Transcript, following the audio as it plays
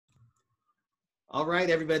All right,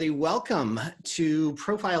 everybody, welcome to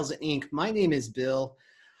Profiles Inc. My name is Bill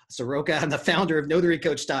Soroka. I'm the founder of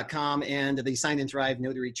NotaryCoach.com and the Sign and Thrive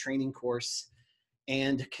Notary Training Course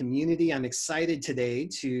and Community. I'm excited today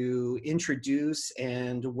to introduce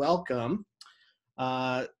and welcome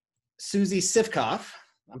Susi Sivkov.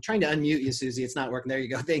 I'm trying to unmute you, Susi. It's not working. There you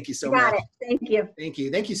go. Thank you so much. Got it. Thank you. Thank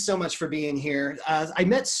you. Thank you so much for being here. I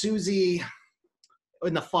met Susi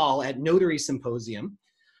in the fall at Notary Symposium.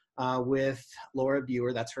 With Laura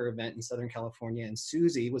Buer. That's her event in Southern California. And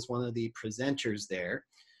Susi was one of the presenters there.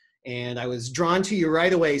 And I was drawn to you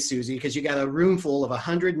right away, Susi, because you got a room full of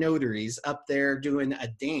 100 notaries up there doing a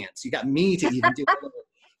dance. You got me to even do a little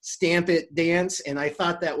Stamp It dance. And I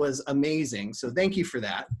thought that was amazing. So thank you for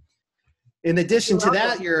that. In addition to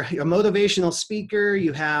that, you're a motivational speaker.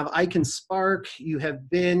 You have I Can Spark. You have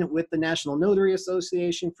been with the National Notary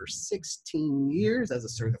Association for 16 years as a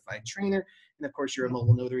certified trainer. And of course, you're a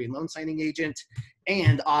mobile notary and loan signing agent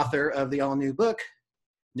and author of the all-new book,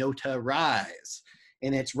 Nota-Rise.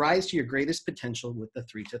 And it's Rise to Your Greatest Potential with the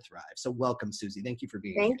 3 to Thrive. So welcome, Susi. Thank you for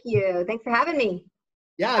being here. Thank you. Thanks for having me.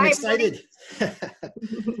 Yeah, I'm excited.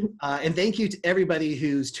 And thank you to everybody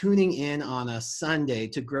who's tuning in on a Sunday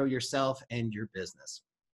to grow yourself and your business.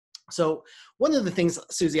 So one of the things,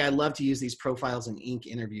 Susi, I love to use these Profiles in Ink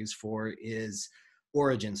interviews for is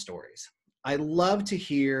origin stories. I love to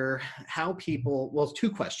hear how people, well, two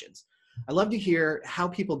questions. I love to hear how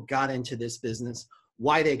people got into this business,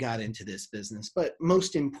 why they got into this business, but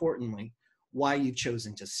most importantly, why you've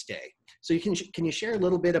chosen to stay. So can you share a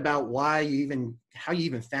little bit about how you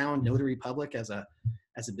even found Notary Public as a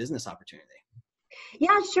business opportunity?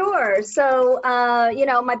 Yeah, sure. So,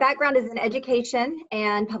 my background is in education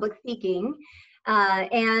and public speaking.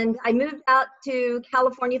 And I moved out to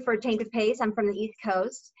California for a change of pace. I'm from the East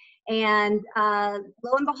Coast. And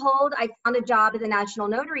lo and behold, I found a job at the National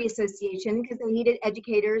Notary Association because they needed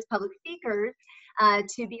educators, public speakers,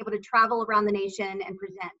 to be able to travel around the nation and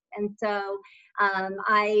present. And so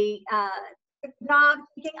I took the job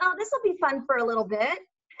thinking, oh, this will be fun for a little bit.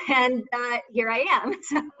 And here I am.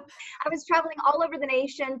 So I was traveling all over the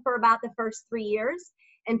nation for about the first 3 years.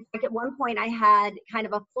 In fact, at one point I had kind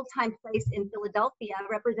of a full-time place in Philadelphia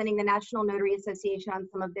representing the National Notary Association on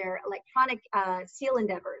some of their electronic seal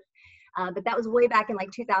endeavors. But that was way back in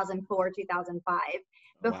like 2004, 2005,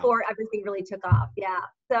 before everything really took off. Yeah.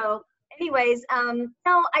 So anyways, all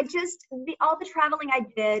the traveling I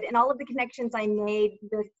did and all of the connections I made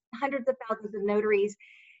with hundreds of thousands of notaries,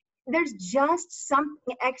 there's just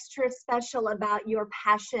something extra special about your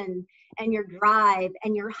passion and your drive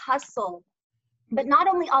and your hustle. But not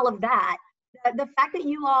only all of that, the fact that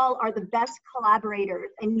you all are the best collaborators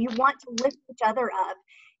and you want to lift each other up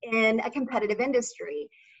in a competitive industry.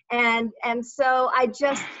 And so I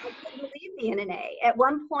couldn't believe the NNA. At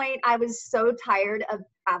one point, I was so tired of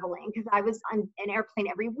traveling because I was on an airplane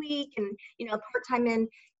every week and, part-time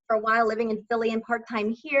for a while living in Philly and part-time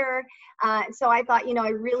here. So I thought, I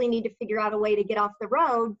really need to figure out a way to get off the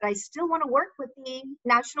road, but I still want to work with the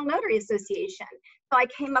National Notary Association. So I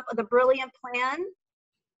came up with a brilliant plan.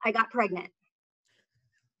 I got pregnant.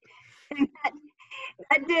 And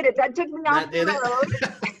that did it. That took me off the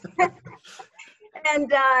road.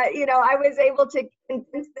 And, I was able to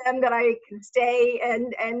convince them that I could stay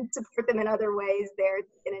and support them in other ways there at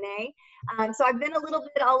the NNA. So I've been a little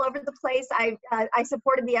bit all over the place. I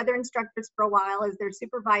supported the other instructors for a while as their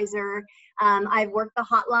supervisor. I've worked the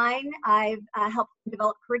hotline. I've helped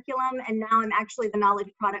develop curriculum. And now I'm actually the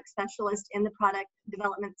knowledge product specialist in the product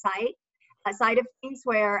development side of things,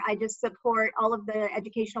 where I just support all of the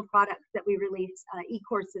educational products that we release,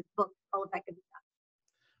 e-courses, books, all of that good stuff.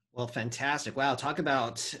 Well, fantastic. Wow. Talk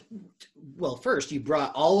about, well, first you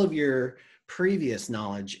brought all of your previous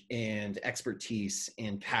knowledge and expertise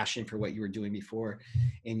and passion for what you were doing before,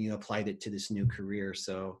 and you applied it to this new career.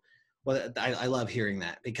 So, well, I love hearing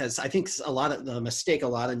that, because I think the mistake a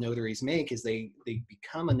lot of notaries make is they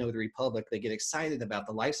become a notary public. They get excited about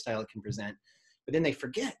the lifestyle it can present, but then they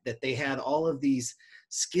forget that they had all of these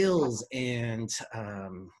skills and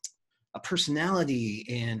a personality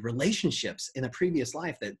and relationships in a previous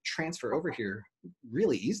life that transfer over here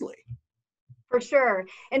really easily. For sure.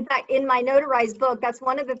 In fact, in my Nota-Rise book, that's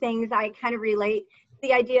one of the things I kind of relate,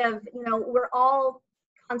 the idea of, we're all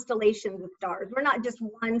constellations of stars. We're not just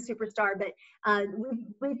one superstar, but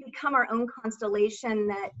we've become our own constellation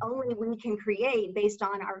that only we can create based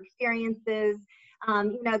on our experiences.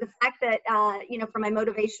 The fact that, for my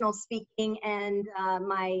motivational speaking and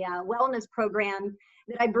my wellness program,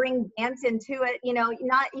 that I bring dance into it. You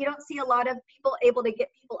don't see a lot of people able to get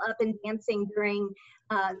people up and dancing during,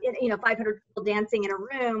 500 people dancing in a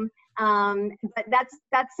room. But that's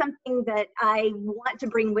something that I want to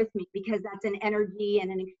bring with me, because that's an energy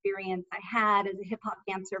and an experience I had as a hip hop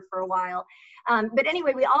dancer for a while. But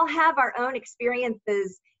anyway, we all have our own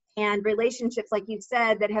experiences and relationships, like you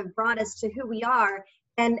said, that have brought us to who we are.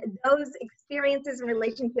 And those experiences and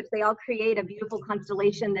relationships, they all create a beautiful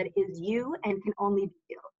constellation that is you and can only be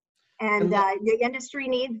you. And the industry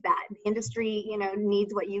needs that. The industry,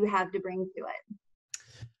 needs what you have to bring to it.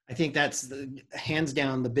 I think that's hands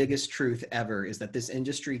down the biggest truth ever, is that this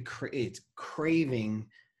industry it's craving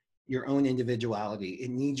your own individuality. It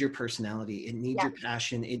needs your personality. It needs your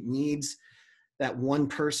passion. It needs that one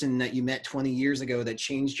person that you met 20 years ago that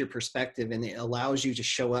changed your perspective, and it allows you to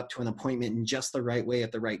show up to an appointment in just the right way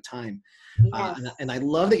at the right time. Yes. And I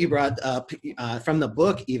love that you brought up from the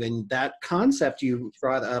book, even that concept you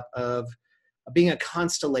brought up of being a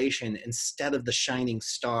constellation instead of the shining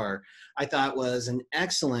star. I thought was an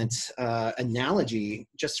excellent analogy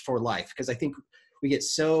just for life, because I think we get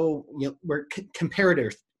so, we're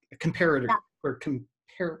comparators. We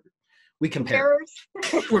compare.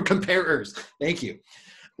 We're comparers. Thank you.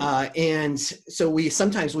 And so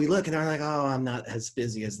sometimes we look and are like, oh, I'm not as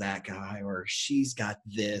busy as that guy, or she's got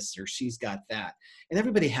this, or she's got that. And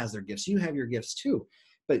everybody has their gifts. You have your gifts too.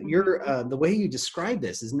 But the way you describe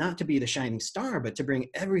this is not to be the shining star, but to bring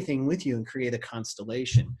everything with you and create a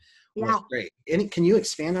constellation. Well, that's great. And can you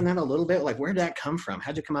expand on that a little bit? Like, where did that come from?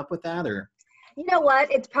 How'd you come up with that? Or you know what?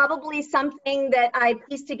 It's probably something that I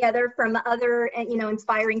pieced together from other,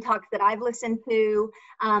 inspiring talks that I've listened to.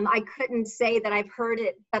 I couldn't say that I've heard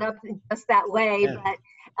it set up just that way, but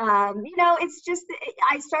it's just,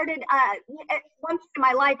 I started, at one point in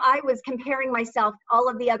my life, I was comparing myself to all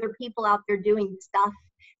of the other people out there doing stuff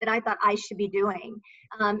that I thought I should be doing.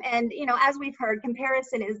 As we've heard,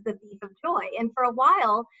 comparison is the thief of joy. And for a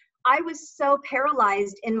while, I was so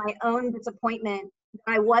paralyzed in my own disappointment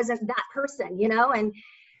that I wasn't that person,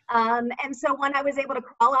 and so when I was able to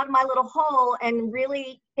crawl out of my little hole and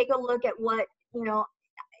really take a look at what,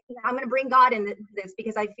 I'm going to bring God into this,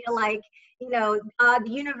 because I feel like, the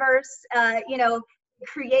universe,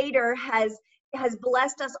 creator has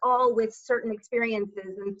blessed us all with certain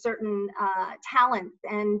experiences and certain talents.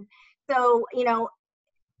 And so,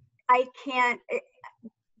 I can't,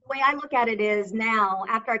 the way I look at it is now,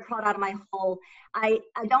 after I crawled out of my hole, I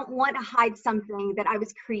don't want to hide something that I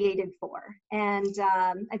was created for. And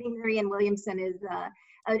I think Marianne Williamson is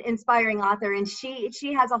an inspiring author, and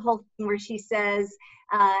she has a whole thing where she says,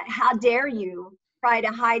 how dare you try to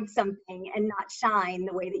hide something and not shine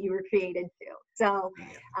the way that you were created to. So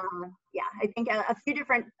I think a few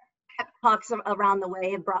different pep talks around the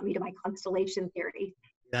way have brought me to my constellation theory.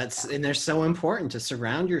 And they're so important to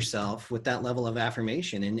surround yourself with that level of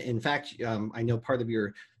affirmation. And in fact, I know part of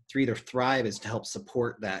your 3 to Thrive is to help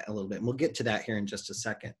support that a little bit. And we'll get to that here in just a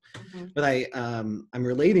second. But I'm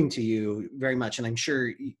relating to you very much. And I'm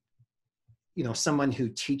sure, someone who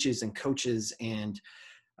teaches and coaches and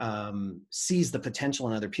sees the potential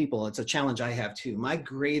in other people. It's a challenge I have too. My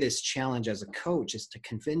greatest challenge as a coach is to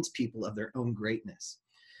convince people of their own greatness.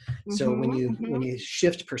 So when you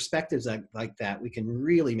shift perspectives like that, we can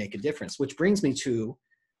really make a difference, which brings me to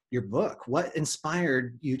your book. What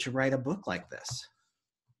inspired you to write a book like this?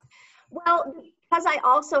 Well, because I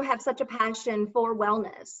also have such a passion for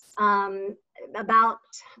wellness.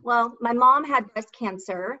 My mom had breast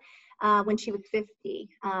cancer when she was 50.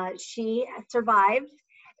 She survived,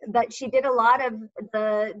 but she did a lot of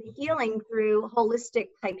the healing through holistic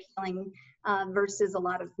type healing versus a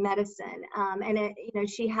lot of medicine.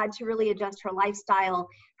 She had to really adjust her lifestyle,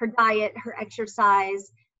 her diet, her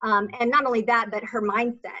exercise, and not only that, but her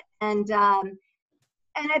mindset. And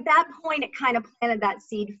at that point, it kind of planted that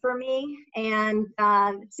seed for me. And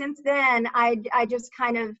since then, I just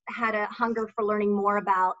kind of had a hunger for learning more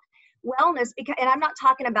about wellness, and I'm not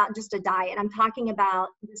talking about just a diet. I'm talking about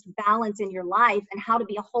this balance in your life and how to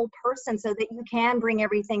be a whole person so that you can bring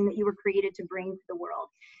everything that you were created to bring to the world.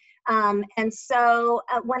 And so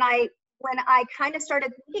when I kind of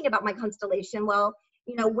started thinking about my constellation,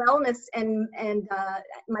 wellness and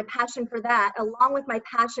my passion for that, along with my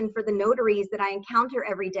passion for the notaries that I encounter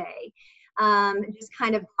every day, just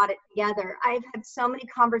kind of brought it together. I've had so many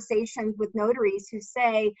conversations with notaries who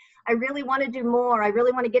say, I really want to do more. I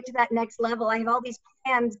really want to get to that next level. I have all these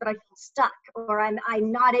plans, but I feel stuck, or I'm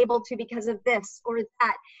not able to because of this or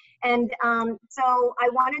that. And so I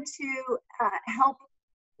wanted to help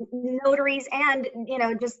notaries and,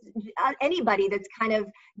 just anybody that's kind of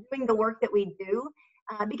doing the work that we do.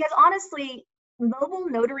 Because honestly, mobile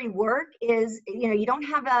notary work is, you don't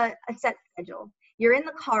have a set schedule. You're in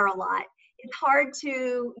the car a lot. it's hard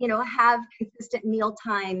to, you know, have consistent meal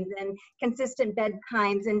times and consistent bed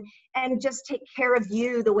times and just take care of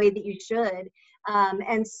you the way that you should.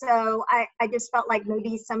 And so I just felt like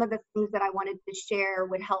maybe some of the things that I wanted to share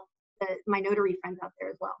would help my notary friends out there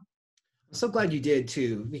as well. I'm so glad you did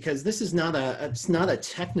too, because this is not it's not a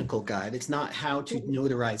technical guide. It's not how to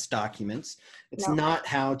notarize documents. It's No. not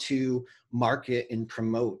how to market and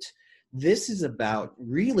promote. This is about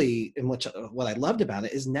really, and what I loved about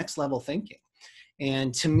it is next level thinking.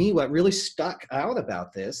 And to me, what really stuck out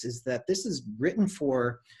about this is that this is written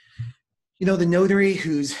for, you know, the notary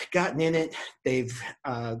who's gotten in it. They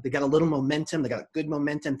got a little momentum. They got good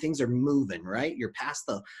momentum. Things are moving, right? You're past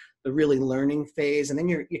the really learning phase, and then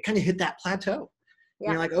you kind of hit that plateau. Yeah.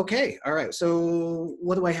 And you're like, okay, all right, so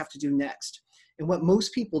what do I have to do next? And what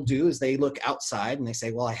most people do is they look outside and they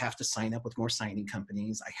say, well, I have to sign up with more signing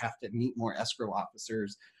companies. I have to meet more escrow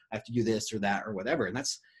officers. I have to do this or that or whatever. And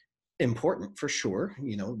that's important for sure,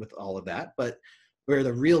 you know, with all of that. But where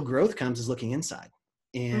the real growth comes is looking inside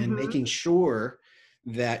and making sure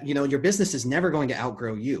that, you know, your business is never going to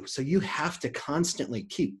outgrow you. So you have to constantly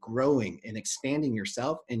keep growing and expanding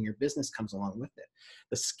yourself, and your business comes along with it.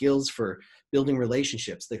 The skills for building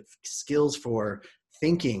relationships, the skills for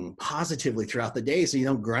thinking positively throughout the day so you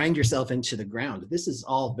don't grind yourself into the ground. This is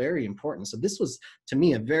all very important. So this was, to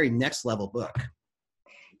me, a very next level book.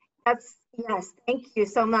 Yes, thank you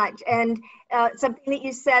so much. And something that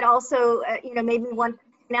you said also, you know, made me want to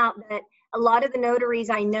point out that a lot of the notaries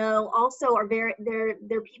I know also are they're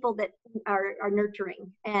people that are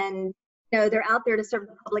nurturing, and you know, they're out there to serve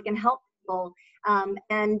the public and help people.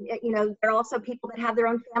 And you know, they're also people that have their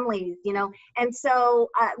own families, you know. And so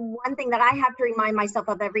one thing that I have to remind myself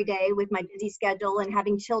of every day with my busy schedule and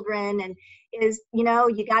having children and is, you know,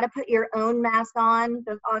 you got to put your own mask on,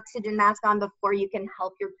 the oxygen mask on, before you can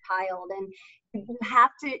help your child. And you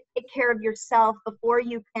have to take care of yourself before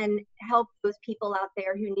you can help those people out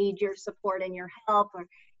there who need your support and your help, or,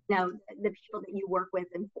 you know, the people that you work with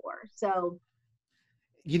and for. So,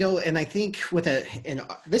 you know, and I think with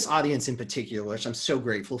this audience in particular, which I'm so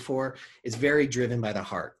grateful for, is very driven by the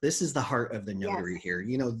heart. This is the heart of the notary here.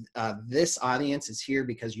 You know, this audience is here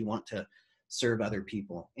because you want to serve other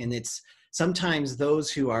people. And it's sometimes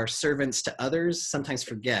those who are servants to others sometimes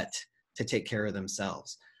forget to take care of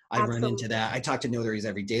themselves. I run into that. I talk to notaries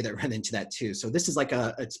every day that run into that too. So this is like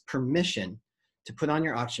it's permission to put on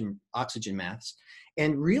your oxygen mask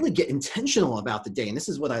and really get intentional about the day. And this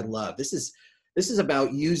is what I love. This is about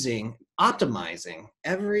optimizing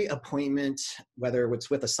every appointment, whether it's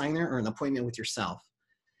with a signer or an appointment with yourself,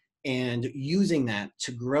 and using that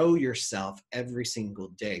to grow yourself every single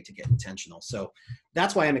day to get intentional. So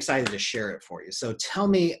that's why I'm excited to share it for you. So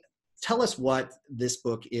tell us what this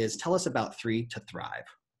book is. Tell us about 3 to Thrive.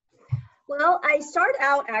 well, I start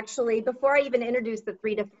out actually, before I even introduce the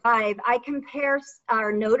 3 to 5, I compare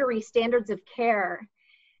our notary standards of care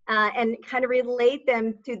and kind of relate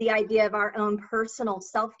them to the idea of our own personal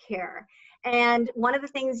self-care. And one of the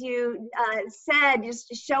things you said,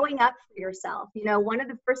 just showing up for yourself. You know, one of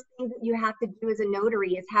the first things that you have to do as a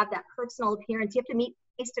notary is have that personal appearance. You have to meet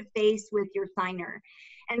face-to-face with your signer.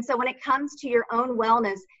 And so when it comes to your own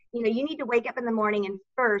wellness, you know, you need to wake up in the morning and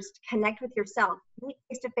first connect with yourself, meet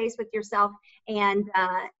face-to-face with yourself, and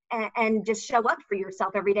just show up for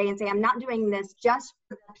yourself every day and say, I'm not doing this just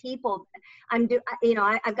for the people. I've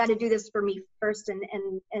got to do this for me first, and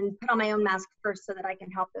put on my own mask first so that I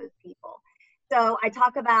can help those people. So I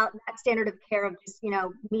talk about that standard of care of just, you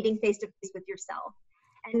know, meeting face-to-face with yourself.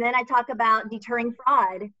 And then I talk about deterring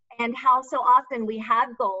fraud and how so often we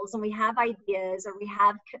have goals and we have ideas, or we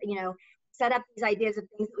have, you know, set up these ideas of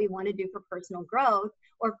things that we want to do for personal growth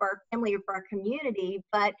or for our family or for our community,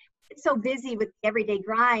 but it's so busy with the everyday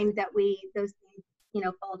grind that those things, you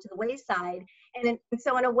know, fall to the wayside. And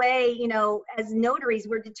so in a way, you know, as notaries,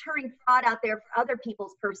 we're deterring fraud out there for other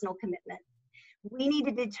people's personal commitments. We need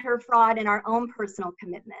to deter fraud in our own personal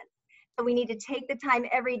commitments. So we need to take the time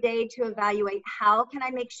every day to evaluate, how can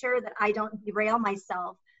I make sure that I don't derail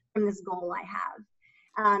myself from this goal I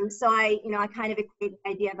have. So I kind of equate the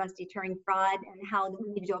idea of us deterring fraud and how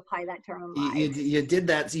we need to apply that to our own lives. You did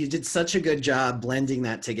that. So you did such a good job blending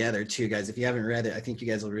that together too, guys. If you haven't read it, I think you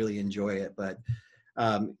guys will really enjoy it, but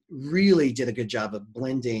really did a good job of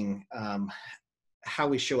blending how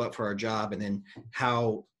we show up for our job and then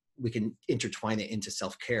how we can intertwine it into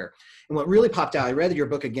self-care. And what really popped out, I read your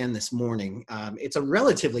book again this morning. It's a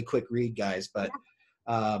relatively quick read, guys, but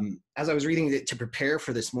as I was reading it to prepare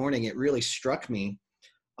for this morning, it really struck me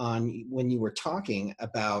on when you were talking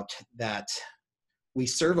about that we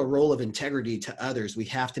serve a role of integrity to others. We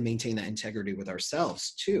have to maintain that integrity with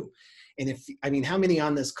ourselves too. And if, I mean, how many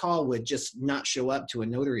on this call would just not show up to a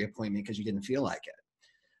notary appointment because you didn't feel like it?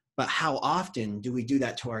 But how often do we do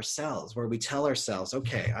that to ourselves, where we tell ourselves,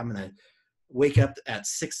 okay, I'm going to wake up at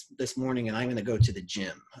 6 this morning and I'm going to go to the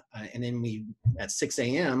gym. And then we, at 6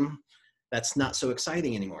 a.m., that's not so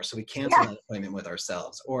exciting anymore. So we cancel that appointment with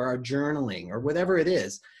ourselves, or our journaling, or whatever it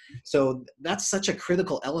is. So that's such a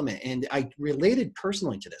critical element. And I related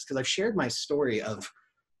personally to this because I've shared my story of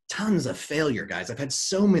tons of failure, guys. I've had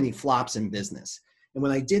so many flops in business. And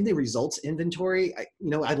when I did the results inventory,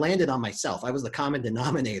 I landed on myself. I was the common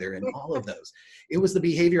denominator in all of those. It was the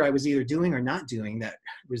behavior I was either doing or not doing that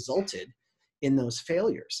resulted in those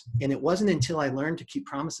failures. And it wasn't until I learned to keep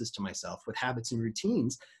promises to myself with habits and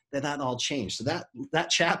routines that all changed. So that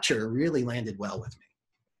chapter really landed well with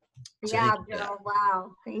me. So yeah, Bill,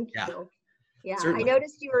 wow, thank you. Yeah, certainly. I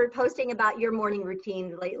noticed you were posting about your morning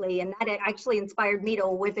routines lately, and that actually inspired me to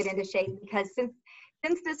whip it into shape, because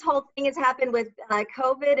since this whole thing has happened with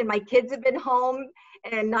COVID and my kids have been home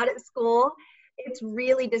and not at school, it's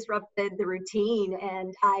really disrupted the routine.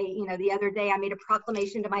 And the other day I made a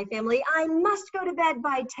proclamation to my family: I must go to bed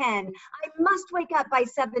by 10. I must wake up by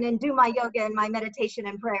 7 and do my yoga and my meditation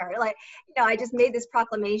and prayer. I just made this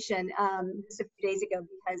proclamation just a few days ago,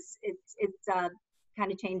 because it's kind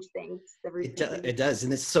of changed things. It does.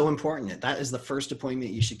 And it's so important. That is the first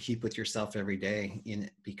appointment you should keep with yourself every day,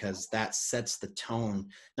 because that sets the tone,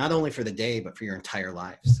 not only for the day, but for your entire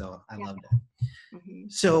life. So I love that. Mm-hmm.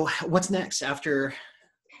 So what's next after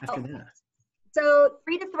that? So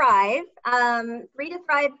 3 to Thrive,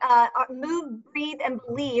 move, breathe, and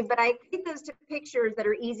believe. But I create those to pictures that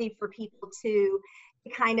are easy for people to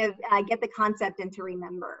kind of get the concept and to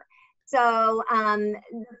remember. So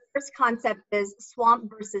the first concept is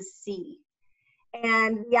swamp versus sea.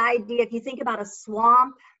 And the idea, if you think about a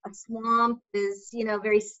swamp is,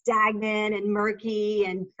 very stagnant and murky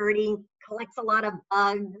and dirty, collects a lot of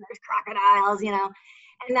bugs, and there's crocodiles,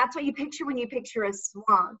 and that's what you picture when you picture a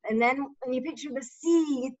swamp. And then when you picture the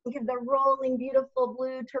sea, you think of the rolling, beautiful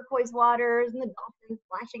blue turquoise waters and the dolphins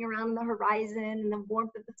splashing around the horizon and the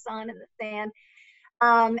warmth of the sun and the sand,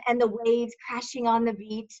 and the waves crashing on the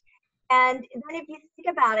beach. And then if you think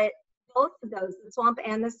about it, both of those, the swamp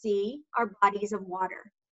and the sea, are bodies of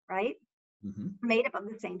water, right? Mm-hmm. Made up of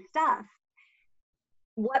the same stuff.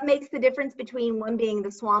 What makes the difference between one being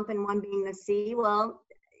the swamp and one being the sea? Well,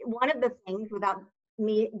 one of the things, without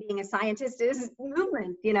me being a scientist, is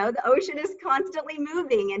movement. The ocean is constantly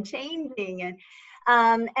moving and changing.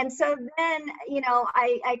 And so then,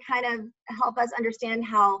 I kind of help us understand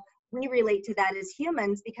how we relate to that as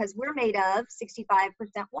humans, because we're made of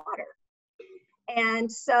 65% water.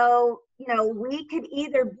 And so, we could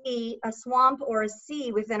either be a swamp or a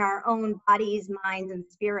sea within our own bodies, minds, and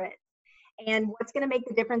spirits. And what's going to make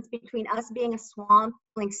the difference between us being a swamp,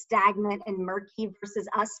 feeling stagnant and murky, versus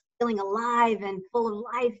us feeling alive and full of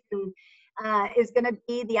life, and is going to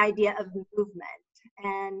be the idea of movement.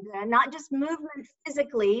 And not just movement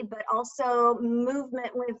physically, but also movement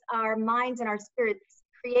with our minds and our spirits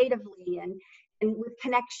creatively, and with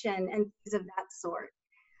connection and things of that sort.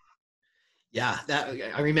 Yeah,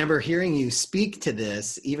 I remember hearing you speak to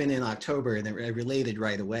this even in October, and it related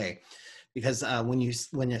right away. Because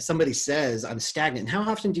when somebody says, I'm stagnant, how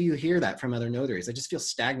often do you hear that from other notaries? I just feel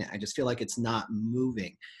stagnant. I just feel like it's not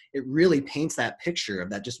moving. It really paints that picture of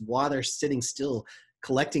that just water sitting still,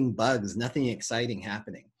 collecting bugs, nothing exciting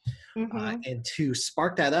happening. Mm-hmm. And to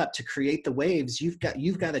spark that up, to create the waves, you've got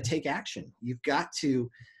to take action. You've got to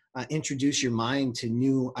introduce your mind to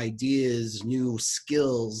new ideas, new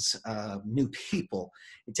skills, new people,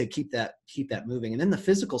 to keep that moving. And then the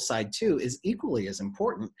physical side too is equally as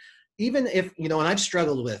important. Even if, and I've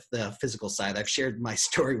struggled with the physical side. I've shared my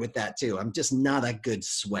story with that too. I'm just not a good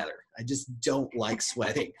sweater. I just don't like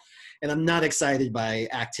sweating, and I'm not excited by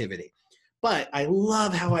activity. But I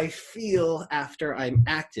love how I feel after I'm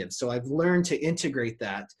active. So I've learned to integrate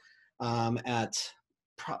that at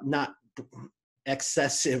not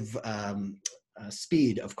excessive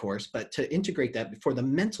speed, of course, but to integrate that for the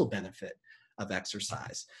mental benefit of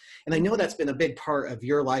exercise. And I know that's been a big part of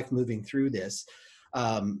your life moving through this.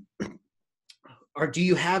 Or do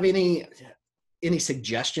you have any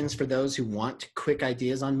suggestions for those who want quick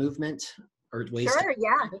ideas on movement or ways? Sure,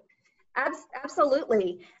 yeah.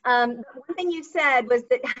 Absolutely. One thing you said was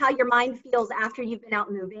that how your mind feels after you've been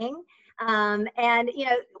out moving. And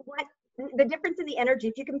what the difference in the energy,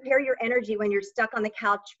 if you compare your energy when you're stuck on the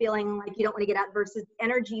couch feeling like you don't want to get out versus the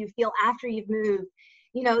energy you feel after you've moved,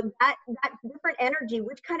 that different energy,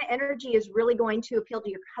 which kind of energy is really going to appeal to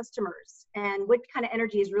your customers, and which kind of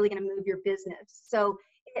energy is really going to move your business. So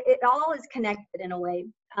it all is connected in a way.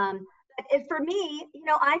 For me,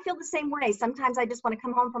 I feel the same way. Sometimes I just want to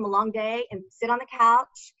come home from a long day and sit on the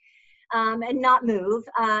couch and not move.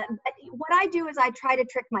 But what I do is I try to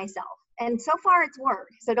trick myself. And so far it's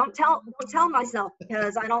worked. So don't tell myself,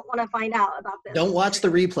 because I don't want to find out about this. Don't watch the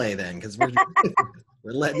replay then, because we're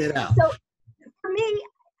we're letting it out. So for me,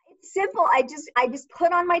 it's simple. I just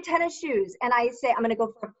put on my tennis shoes and I say, I'm going to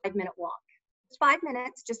go for a 5-minute walk. It's 5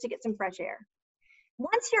 minutes just to get some fresh air.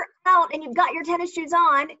 Once you're out and you've got your tennis shoes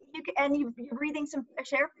on, you're breathing some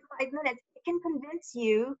fresh air for 5 minutes, it can convince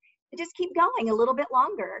you to just keep going a little bit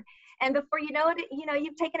longer. And before you know it,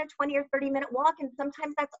 you've taken a 20 or 30-minute walk, and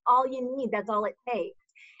sometimes that's all you need. That's all it takes.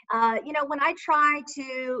 When I try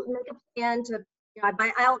to make a plan to,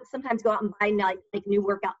 I'll sometimes go out and buy like new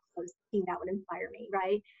workout clothes, thinking that would inspire me,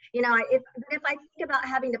 right? If I think about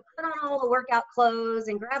having to put on all the workout clothes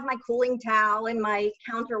and grab my cooling towel and my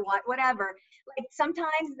counter whatever, like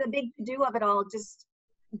sometimes the big to-do of it all just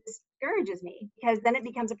discourages me, because then it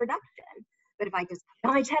becomes a production. But if I just put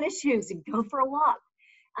on my tennis shoes and go for a walk,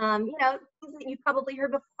 things that you've probably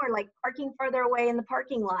heard before, like parking further away in the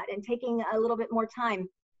parking lot and taking a little bit more time.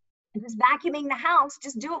 And just vacuuming the house,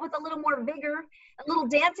 just do it with a little more vigor, a little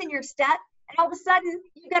dance in your step, and all of a sudden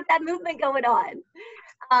you got that movement going on.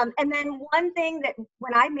 And then one thing that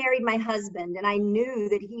when I married my husband, and I knew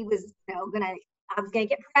that he was, I was gonna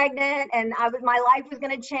get pregnant, and my life was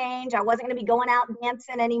gonna change. I wasn't gonna be going out and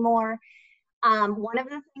dancing anymore. One of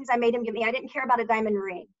the things I made him give me, I didn't care about a diamond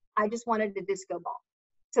ring. I just wanted a disco ball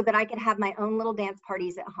so that I could have my own little dance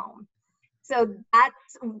parties at home. So that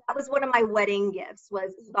was one of my wedding gifts,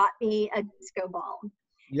 was he bought me a disco ball.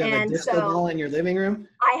 You have a disco ball in your living room?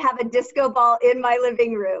 I have a disco ball in my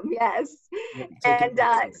living room, yes. And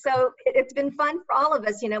so it's been fun for all of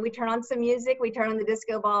us. We turn on some music, we turn on the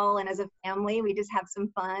disco ball, and as a family, we just have some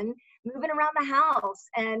fun moving around the house.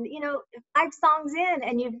 And 5 songs in,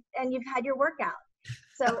 and you've had your workout.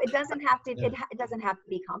 So it doesn't have to. It doesn't have to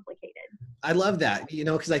be complicated. I love that,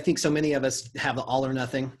 because I think so many of us have the all or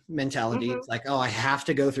nothing mentality. Mm-hmm. It's like, oh, I have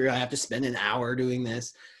to go through. I have to spend an hour doing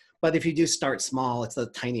this. But if you do start small, it's the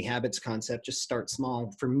tiny habits concept. Just start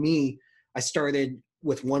small. For me, I started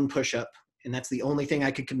with 1 push-up, and that's the only thing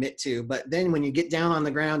I could commit to. But then when you get down on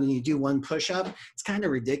the ground and you do 1 push-up, it's kind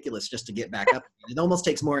of ridiculous just to get back up. It almost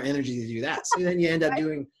takes more energy to do that. So then you end up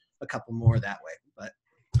doing a couple more that way. But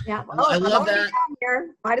yeah, I love that.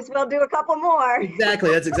 Here, might as well do a couple more.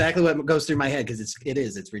 Exactly. That's exactly what goes through my head, because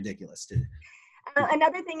it's ridiculous too.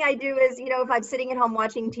 Another thing I do is, if I'm sitting at home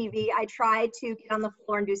watching TV, I try to get on the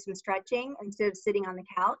floor and do some stretching instead of sitting on the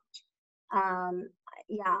couch.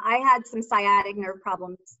 I had some sciatic nerve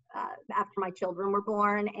problems after my children were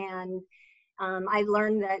born, and I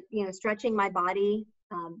learned that, stretching my body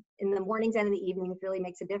in the mornings and in the evenings really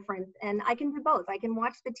makes a difference. And I can do both. I can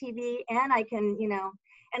watch the TV, and I can,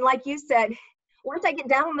 and like you said, once I get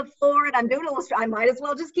down on the floor and I'm doing a little, I might as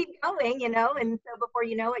well just keep going, And so before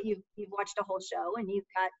you know it, you've watched a whole show and you've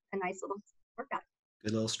got a nice little workout.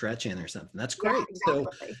 Good little stretch in or something. That's great. Yeah,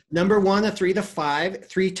 exactly. So number 1, a 3 to 5,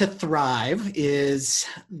 3 to thrive is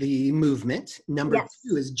the movement. Number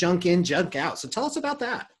 2 is junk in, junk out. So tell us about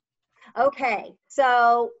that. Okay.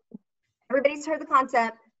 So everybody's heard the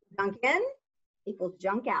concept, junk in equals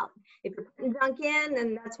junk out. If you're putting junk in,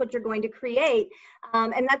 then that's what you're going to create.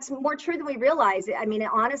 And that's more true than we realize. I mean,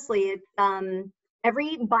 honestly, it's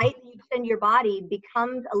every bite that you put into your body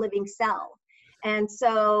becomes a living cell. And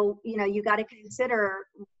so, you got to consider,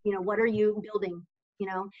 what are you building?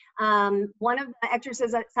 One of the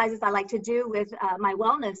exercises I like to do with my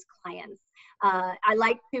wellness clients, I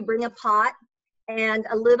like to bring a pot and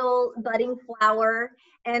a little budding flower.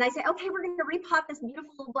 And I say, okay, we're going to repot this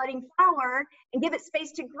beautiful budding flower and give it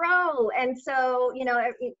space to grow. And so,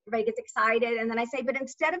 everybody gets excited. And then I say, but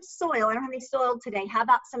instead of soil, I don't have any soil today. How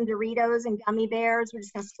about some Doritos and gummy bears? We're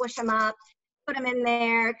just going to squish them up, put them in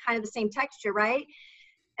there, kind of the same texture, right?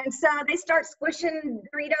 And so they start squishing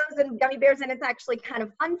Doritos and gummy bears, and it's actually kind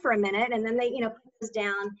of fun for a minute. And then they, put this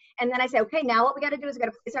down. And then I say, okay, now what we got to do is we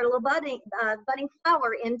got to place our little budding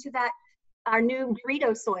flower into our new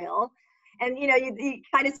Dorito soil. And, you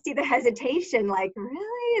kind of see the hesitation, like,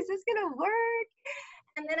 really? Is this going to work?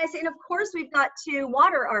 And then I say, and of course, we've got to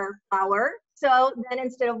water our flower. So then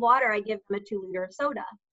instead of water, I give them a 2-liter of soda.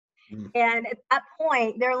 And at that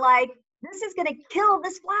point, they're like, this is going to kill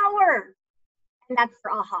this flower. And that's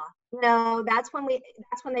their aha. That's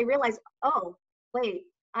when they realize, oh, wait,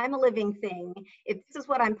 I'm a living thing. If this is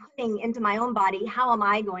what I'm putting into my own body, how am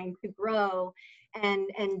I going to grow and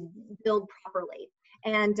build properly?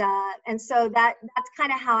 And so that's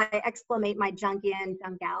kind of how I exclamate my junk in,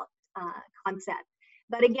 junk out concept.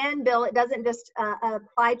 But again, Bill, it doesn't just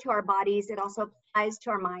apply to our bodies. It also applies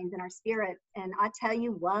to our minds and our spirits. And I tell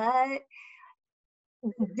you what,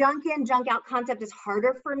 the junk in, junk out concept is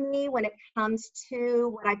harder for me when it comes to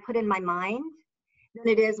what I put in my mind than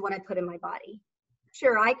it is what I put in my body.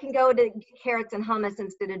 Sure, I can go to carrots and hummus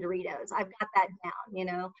instead of Doritos. I've got that down, you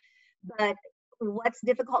know. But what's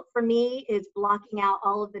difficult for me is blocking out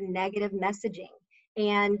all of the negative messaging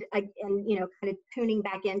and you know, kind of tuning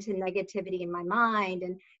back into negativity in my mind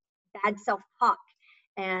and bad self-talk.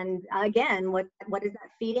 And again, what is that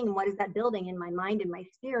feeding and what is that building in my mind and my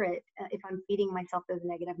spirit if I'm feeding myself those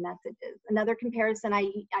negative messages? Another comparison I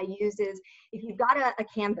use is if you've got a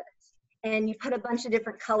canvas and you put a bunch of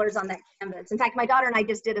different colors on that canvas. In fact, my daughter and I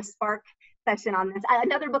just did a spark session on this.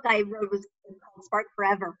 Another book I wrote was called Spark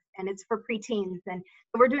Forever, and it's for preteens. And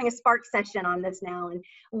we're doing a spark session on this now. And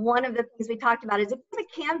one of the things we talked about is if you have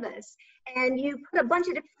a canvas and you put a bunch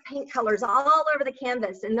of different paint colors all over the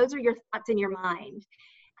canvas, and those are your thoughts in your mind.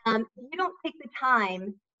 You don't take the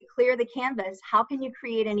time to clear the canvas. How can you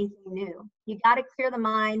create anything new? You got to clear the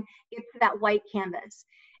mind, get to that white canvas.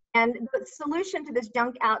 And the solution to this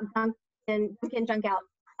junk in, junk out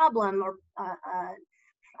problem or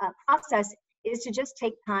process is to just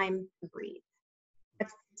take time to breathe.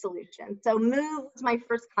 That's the solution. So move is my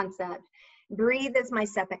first concept. Breathe is my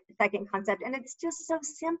second concept. And it's just so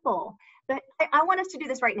simple. But I want us to do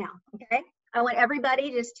this right now, okay? I want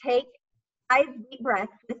everybody to just take 5 deep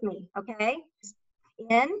breaths with me, okay? Just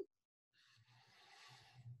in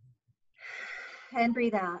and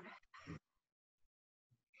breathe out.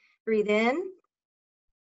 Breathe in.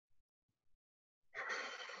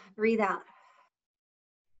 Breathe out.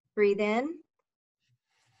 Breathe in.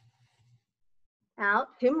 Out.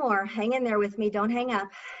 2 more. Hang in there with me. Don't hang up.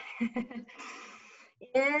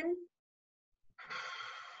 In.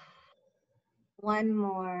 1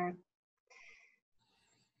 more.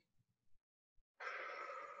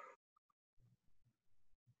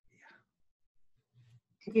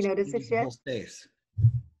 Did you notice a shift? Space.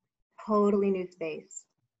 Totally new space.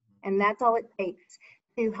 And that's all it takes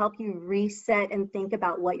to help you reset and think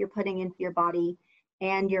about what you're putting into your body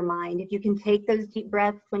and your mind. If you can take those deep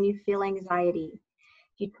breaths when you feel anxiety,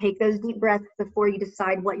 if you take those deep breaths before you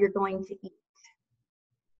decide what you're going to eat,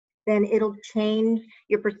 then it'll change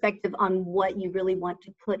your perspective on what you really want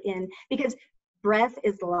to put in, because breath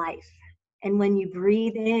is life. And when you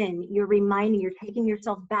breathe in, you're taking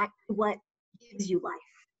yourself back to what gives you life.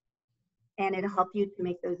 And it'll help you to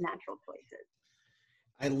make those natural choices.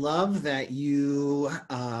 I love that you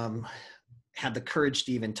had the courage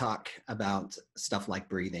to even talk about stuff like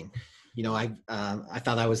breathing. You know, I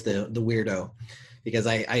thought I was the weirdo because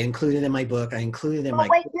I included in my book,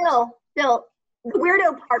 Wait, Bill, the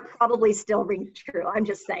weirdo part probably still rings true. I'm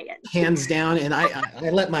just saying. Hands down, and I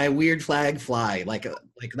let my weird flag fly. Like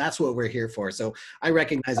that's what we're here for. So I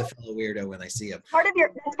recognize a fellow weirdo when I see him.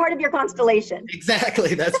 That's part of your constellation.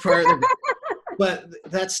 Exactly, that's part of it. But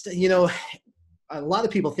that's, you know, a lot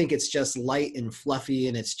of people think it's just light and fluffy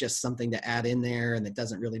and it's just something to add in there and it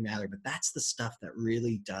doesn't really matter. But that's the stuff that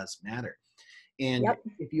really does matter. And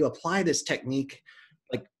if you apply this technique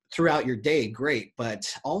like throughout your day, great. But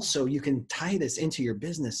also you can tie this into your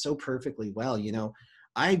business so perfectly well. You know,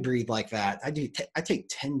 I breathe like that. I take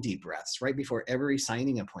 10 deep breaths right before every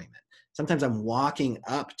signing appointment. Sometimes I'm walking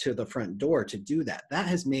up to the front door to do that. That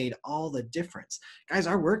has made all the difference. Guys,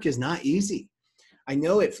 our work is not easy. I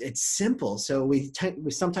know it's simple, so we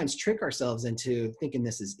sometimes trick ourselves into thinking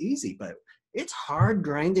this is easy, but it's hard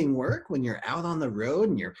grinding work when you're out on the road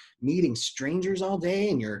and you're meeting strangers all day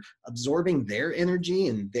and you're absorbing their energy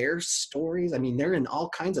and their stories. I mean, they're in all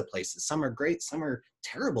kinds of places. Some are great, some are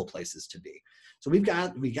terrible places to be. So we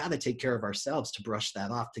got to take care of ourselves to brush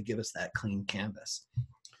that off, to give us that clean canvas.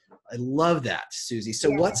 I love that, Susie.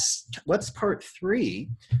 So what's part 3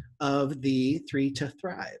 of the 3 to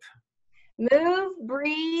Thrive? Move,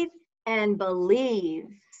 breathe, and believe.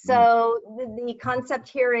 So the concept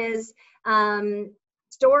here is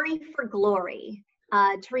story for glory,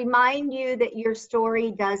 to remind you that your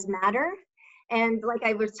story does matter. And like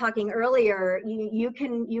I was talking earlier, you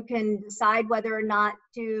can decide whether or not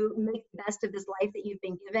to make the best of this life that you've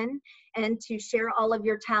been given and to share all of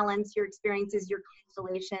your talents, your experiences, your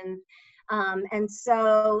constellations. And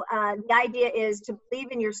so the idea is to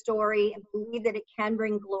believe in your story and believe that it can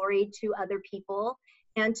bring glory to other people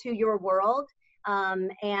and to your world.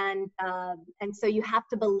 And so you have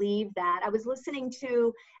to believe that. I was listening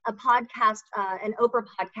to a podcast, an Oprah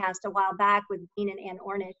podcast a while back with Dean and Ann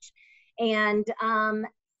Ornish. And,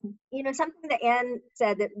 you know, something that Ann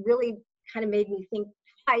said that really kind of made me think,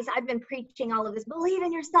 guys, I've been preaching all of this believe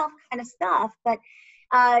in yourself kind of stuff, but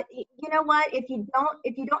You know what? If you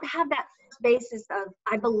don't have that basis of,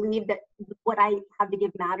 I believe that what I have to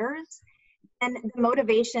give matters, then the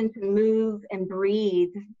motivation to move and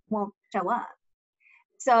breathe won't show up.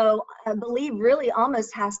 So believe really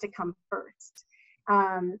almost has to come first.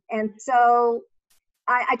 And so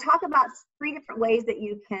I talk about 3 different ways that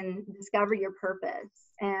you can discover your purpose,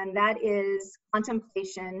 and that is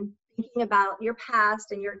contemplation, thinking about your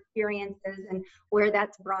past and your experiences and where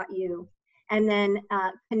that's brought you, and then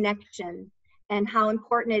connection, and how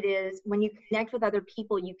important it is when you connect with other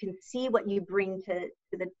people, you can see what you bring to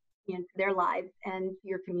the to their lives and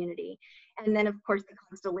your community, and then of course the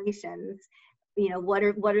constellations. What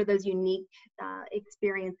are those unique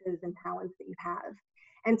experiences and talents that you have?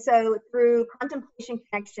 And so through contemplation,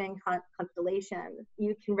 connection, constellation,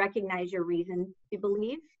 you can recognize your reason to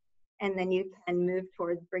believe, and then you can move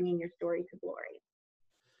towards bringing your story to glory.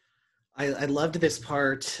 I loved this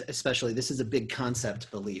part, especially. This is a big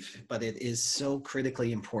concept, belief, but it is so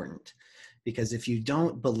critically important, because if you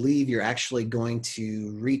don't believe you're actually going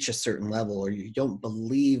to reach a certain level, or you don't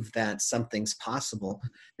believe that something's possible,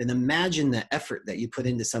 then imagine the effort that you put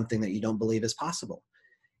into something that you don't believe is possible.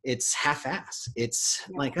 It's half-ass. It's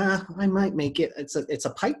like, I might make it. It's a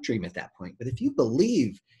pipe dream at that point. But if you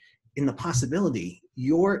believe in the possibility,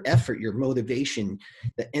 your effort, your motivation,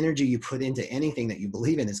 the energy you put into anything that you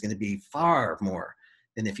believe in is going to be far more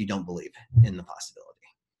than if you don't believe in the possibility.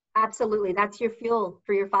 Absolutely. That's your fuel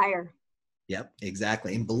for your fire. Yep,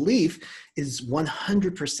 exactly. And belief is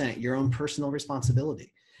 100% your own personal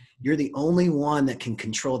responsibility. You're the only one that can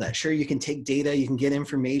control that. Sure, you can take data, you can get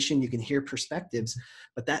information, you can hear perspectives,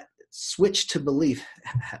 but that switch to belief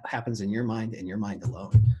happens in your mind and your mind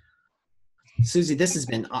alone. Susie, this has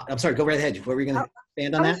been, I'm sorry, go right ahead. What were you going to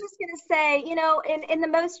expand on that? I was just going to say, in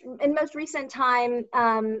the most recent time,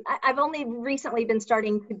 I've only recently been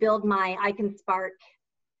starting to build my I Can Spark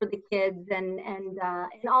for the kids, and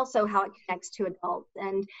also how it connects to adults.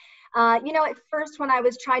 And at first when I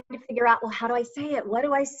was trying to figure out, well, how do I say it? What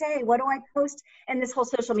do I say? What do I post? And this whole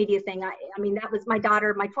social media thing, I mean, that was my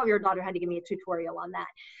 12-year-old daughter had to give me a tutorial on that.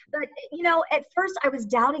 But, at first I was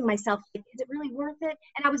doubting myself, like, is it really worth it?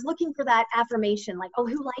 And I was looking for that affirmation, like, oh,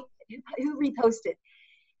 who liked it? Who reposted?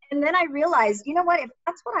 And then I realized, you know what, if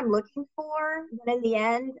that's what I'm looking for, then in the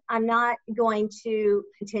end, I'm not going to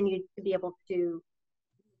continue to be able to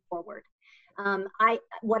forward.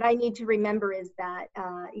 What I need to remember is that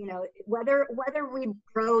whether we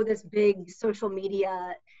grow this big social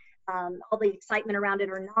media, all the excitement around it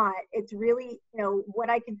or not, it's really what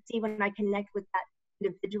I can see when I connect with that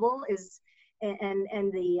individual is,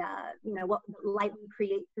 and the what light we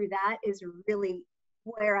create through that is really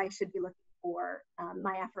where I should be looking for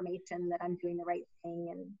my affirmation that I'm doing the right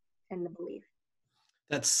thing, and the belief.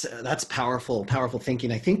 That's powerful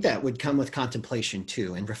thinking. I think that would come with contemplation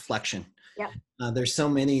too, and reflection. Yep. There's so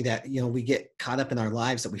many that, we get caught up in our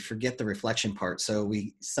lives that we forget the reflection part. So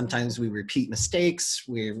sometimes we repeat mistakes.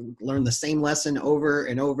 We learn the same lesson over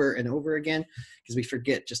and over and over again, because we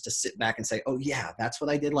forget just to sit back and say, oh yeah, that's what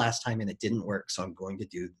I did last time and it didn't work, so I'm going to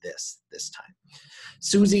do this time.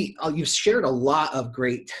 Susie, you've shared a lot of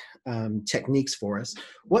great techniques for us.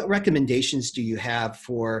 What recommendations do you have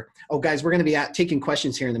for, guys, we're going to be taking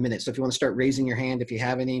questions here in a minute. So if you want to start raising your hand, if you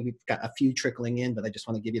have any, we've got a few trickling in, but I just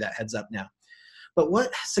want to give you that heads up now. But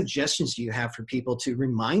what suggestions do you have for people to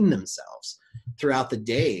remind themselves throughout the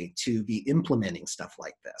day to be implementing stuff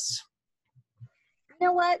like this? You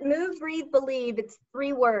know what? Move, breathe, believe. It's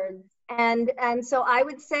 3 words. And so I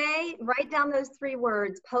would say, write down those 3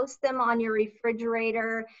 words, post them on your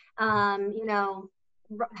refrigerator, a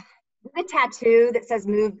tattoo that says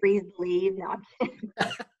move, breathe, believe. No, I'm kidding.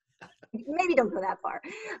 Maybe don't go that far.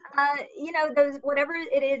 Those, whatever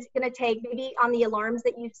it is going to take, maybe on the alarms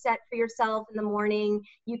that you set for yourself in the morning,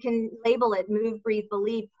 you can label it move, breathe,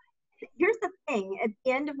 believe. Here's the thing. At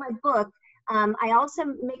the end of my book, I also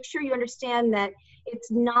make sure you understand that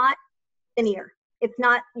it's not linear. It's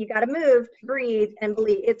not, you got to move, breathe, and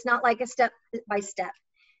believe. It's not like a step by step.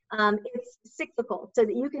 It's cyclical, so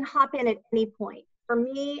that you can hop in at any point. For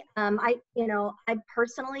me, I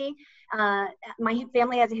personally, my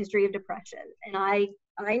family has a history of depression, and I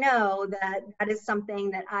know that is something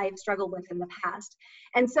that I've struggled with in the past.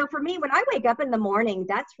 And so for me, when I wake up in the morning,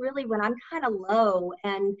 that's really when I'm kind of low,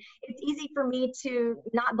 and it's easy for me to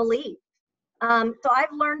not believe. So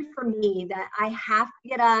I've learned for me that I have to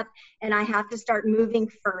get up and I have to start moving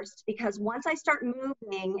first, because once I start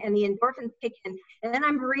moving and the endorphins kick in, and then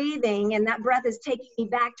I'm breathing and that breath is taking me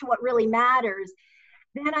back to what really matters,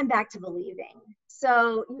 then I'm back to believing.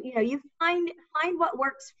 So, you find what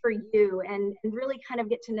works for you, and really kind of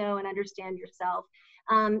get to know and understand yourself.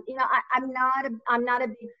 I'm not a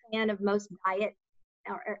big fan of most diet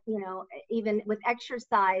or, even with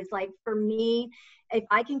exercise. Like for me, if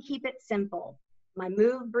I can keep it simple, my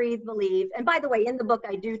move, breathe, believe. And by the way, in the book,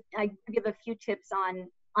 I give a few tips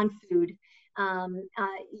on food.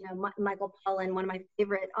 Michael Pollan, one of my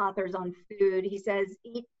favorite authors on food, he says,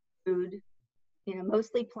 eat food,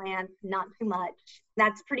 mostly plants, not too much.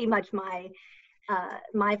 That's pretty much my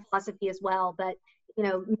philosophy as well. But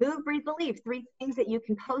move, breathe, believe. 3 things that you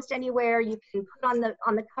can post anywhere. You can put on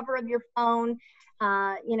the cover of your phone.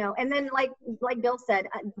 And then like Bill said,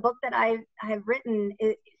 the book that I have written,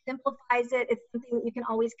 it simplifies it. It's something that you can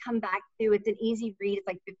always come back to. It's an easy read. It's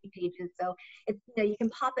like 50 pages. So it's, you can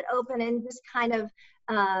pop it open and just kind of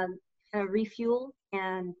refuel.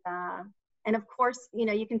 And of course,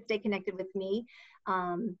 you can stay connected with me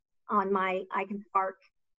on my I Can Spark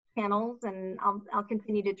channels, and I'll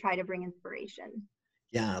continue to try to bring inspiration.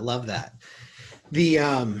 Yeah, I love that.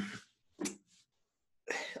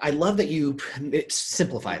 I love that you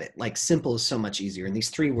simplified it. Like simple is so much easier. And these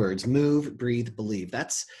 3 words, move, breathe, believe.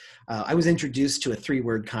 That's, I was introduced to a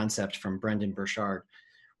 3-word concept from Brendan Burchard,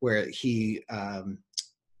 where he,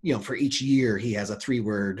 for each year, he has a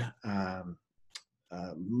 3-word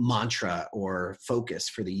mantra or focus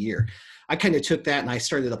for the year. I kind of took that and I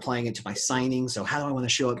started applying it to my signing. So how do I want to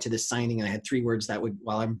show up to this signing? And I had 3 words that would,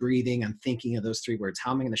 while I'm breathing, I'm thinking of those 3 words.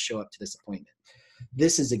 How am I going to show up to this appointment?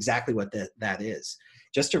 This is exactly what that is.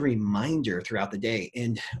 Just a reminder throughout the day.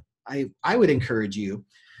 And I would encourage you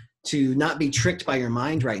to not be tricked by your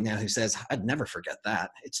mind right now who says, I'd never forget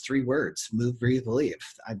that. It's 3 words, move, breathe, believe.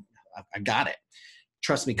 I got it.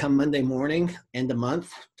 Trust me, come Monday morning, end of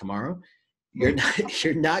month, tomorrow, you're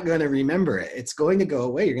not going to remember it. It's going to go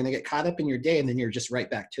away. You're going to get caught up in your day, and then you're just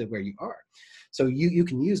right back to where you are. So you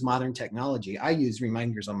can use modern technology. I use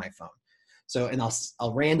reminders on my phone. So, and I'll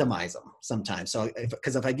randomize them sometimes. So,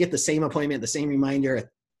 because if I get the same appointment, the same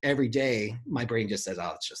reminder every day, my brain just says,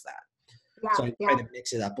 oh, it's just that. Yeah, so I try to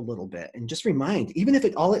mix it up a little bit and just remind, even if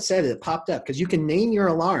all it said, it popped up, because you can name your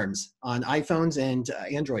alarms on iPhones and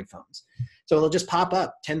Android phones. So it'll just pop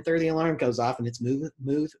up, 10:30 alarm goes off, and it's move,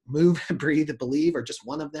 breathe, believe, or just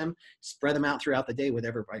one of them. Spread them out throughout the day,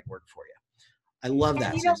 whatever might work for you. I love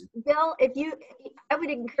that. Bill, I would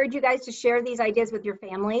encourage you guys to share these ideas with your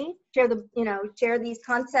family, share these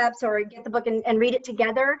concepts, or get the book and read it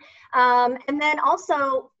together. And then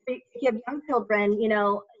also, if you have young children,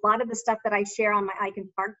 a lot of the stuff that I share on my I Can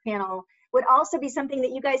Spark channel would also be something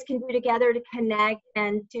that you guys can do together to connect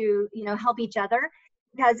and to, help each other.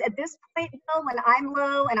 Because at this point, Bill, when I'm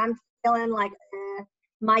low and I'm feeling like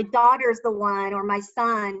my daughter's the one, or my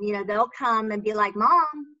son, they'll come and be like,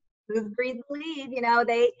 Mom, move, breathe, believe.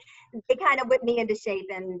 They kind of whip me into shape,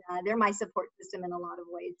 and they're my support system in a lot of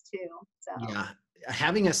ways too. So yeah,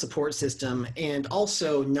 having a support system and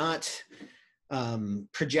also not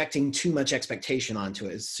projecting too much expectation onto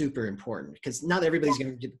it is super important, because not everybody's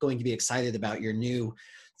going to be excited about your new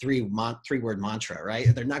 3-word mantra,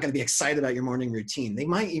 right? They're not going to be excited about your morning routine. They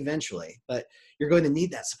might eventually, but you're going to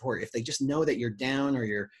need that support. If they just know that you're down, or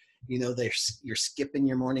you're skipping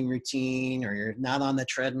your morning routine, or you're not on the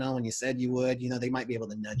treadmill when you said you would, they might be able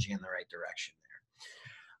to nudge you in the right direction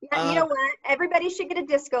there. Yeah, you know what? Everybody should get a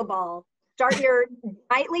disco ball. Start your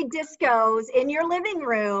nightly discos in your living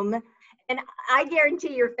room. And I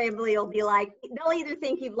guarantee your family will be like, they'll either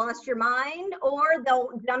think you've lost your mind, or they'll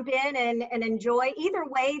jump in and enjoy. Either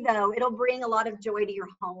way, though, it'll bring a lot of joy to your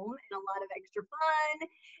home and a lot of extra fun.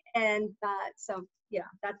 And so, yeah,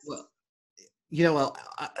 that's... Well,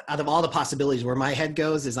 out of all the possibilities, where my head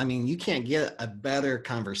goes is, you can't get a better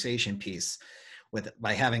conversation piece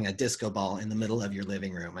by having a disco ball in the middle of your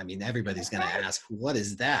living room. Everybody's going to ask, what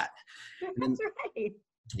is that? That's right.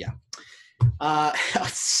 Yeah.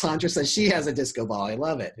 Sandra says she has a disco ball. I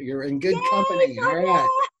love it. You're in good company. All right.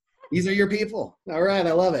 These are your people. All right.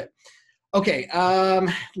 I love it. Okay.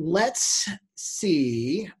 Let's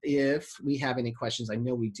see if we have any questions. I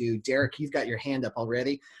know we do. Derek, you've got your hand up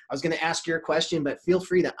already. I was going to ask your question, but feel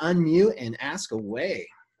free to unmute and ask away.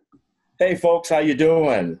 Hey, folks. How you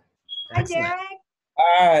doing? Hi, Derek.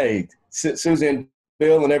 Hi, Susie and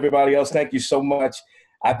Bill and everybody else. Thank you so much.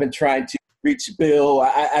 I've been trying to reach Bill.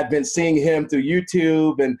 I've been seeing him through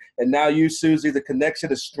YouTube, and now you, Susie. The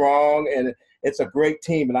connection is strong, and it's a great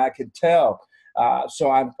team, and I can tell. So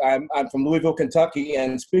I'm from Louisville, Kentucky,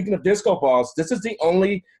 and speaking of disco balls, this is the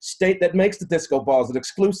only state that makes the disco balls. It's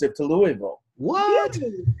exclusive to Louisville. What?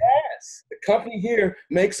 Yes, the company here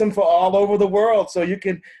makes them for all over the world, so you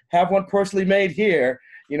can have one personally made here.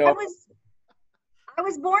 I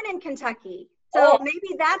was born in Kentucky, so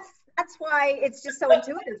maybe that's why it's just so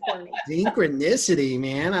intuitive for me. Synchronicity,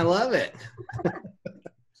 man. I love it.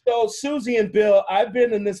 So Susie and Bill, I've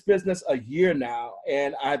been in this business a year now,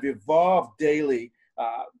 and I've evolved daily.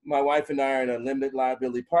 My wife and I are in a limited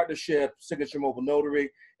liability partnership, Signature Mobile Notary,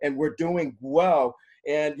 and we're doing well.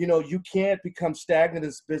 And you know, you can't become stagnant in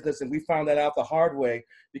this business, and we found that out the hard way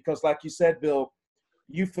because, like you said, Bill,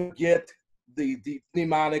 you forget the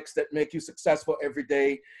mnemonics that make you successful every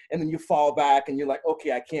day, and then you fall back, and you're like,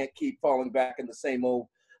 okay, I can't keep falling back in the same old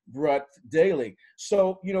rut daily.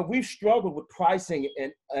 So, you know, we've struggled with pricing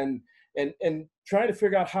and trying to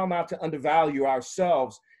figure out how not to undervalue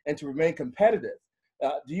ourselves and to remain competitive.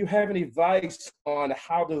 Do you have any advice on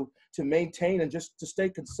how to maintain and just to stay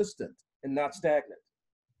consistent and not stagnant?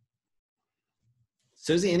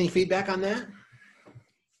 Susie, any feedback on that?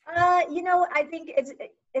 You know, I think it's,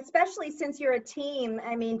 especially since you're a team,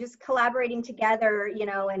 I mean, just collaborating together, you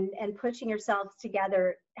know, and pushing yourselves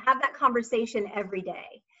together, have that conversation every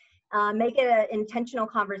day. Make it an intentional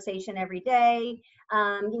conversation every day.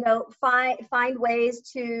 You know, find ways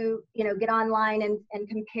to, you know, get online and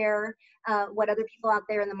compare what other people out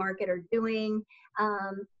there in the market are doing.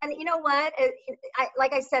 And you know what,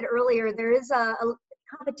 like I said earlier, there is a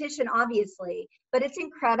competition, obviously, but it's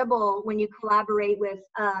incredible when you collaborate with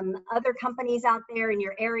other companies out there in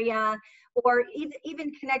your area, or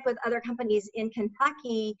even connect with other companies in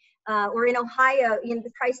Kentucky or in Ohio, in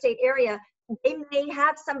the tri-state area. They may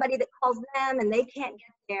have somebody that calls them and they can't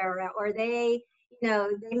get there, or they, you know,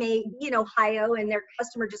 they may be in Ohio and their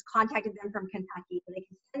customer just contacted them from Kentucky, so they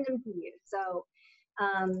can send them to you. So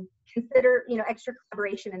consider, you know, extra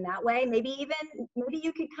collaboration in that way. Maybe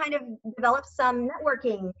you could kind of develop some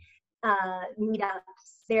networking meetups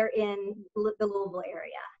there in the Louisville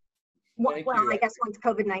area. Well, I guess once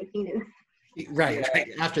COVID-19 is right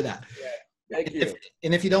after that. Yeah. Thank you.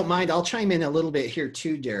 And if you don't mind, I'll chime in a little bit here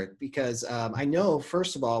too, Derek, because I know,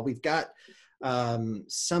 first of all, we've got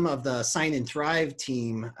some of the Sign and Thrive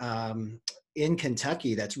team in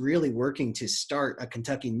Kentucky that's really working to start a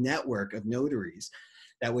Kentucky network of notaries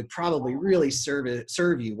that would probably really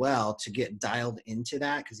serve you well to get dialed into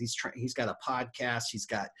that, because he's got a podcast, he's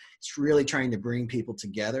really trying to bring people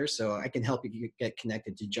together. So I can help you get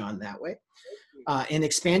connected to John that way. And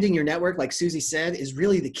expanding your network, like Susie said, is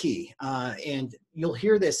really the key. And you'll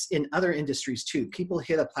hear this in other industries too. People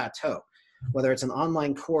hit a plateau, whether it's an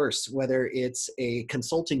online course, whether it's a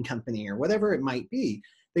consulting company or whatever it might be.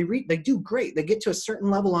 They do great. They get to a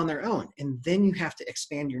certain level on their own, and then you have to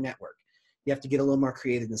expand your network. You have to get a little more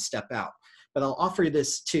creative and step out. But I'll offer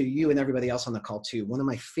this to you and everybody else on the call too. One of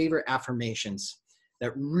my favorite affirmations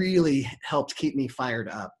that really helped keep me fired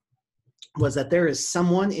up was that there is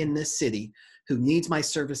someone in this city who needs my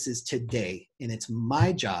services today, and it's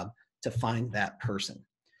my job to find that person.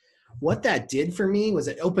 What that did for me was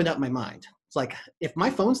it opened up my mind. It's like, if my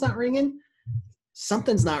phone's not ringing,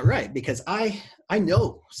 something's not right, because I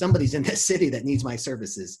know somebody's in this city that needs my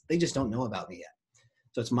services. They just don't know about me yet.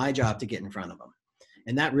 So it's my job to get in front of them.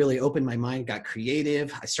 And that really opened my mind, got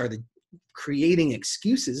creative. I started creating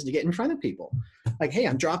excuses to get in front of people. Like, hey,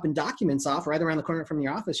 I'm dropping documents off right around the corner from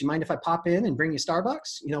your office. You mind if I pop in and bring you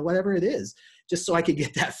Starbucks? You know, whatever it is, just so I could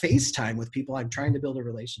get that FaceTime with people I'm trying to build a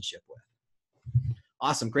relationship with.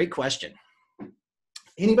 Awesome. Great question.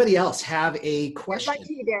 Anybody else have a question? Good luck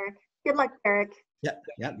to you, Derek. Good luck, Derek.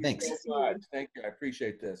 Yeah, thanks. Thank you. I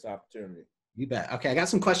appreciate this opportunity. You bet. Okay, I got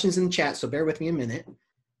some questions in the chat, so bear with me a minute.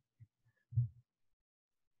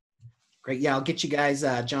 Great. Yeah, I'll get you guys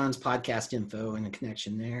John's podcast info and a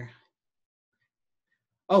connection there.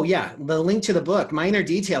 Oh, yeah, the link to the book, Minor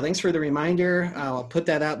Detail. Thanks for the reminder. I'll put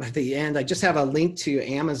that up at the end. I just have a link to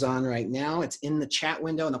Amazon right now. It's in the chat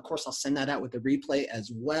window, and of course, I'll send that out with the replay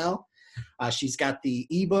as well. She's got the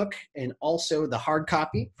ebook and also the hard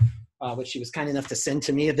copy, which she was kind enough to send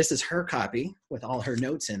to me. This is her copy with all her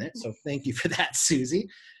notes in it. So thank you for that, Susie.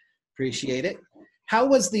 Appreciate it. How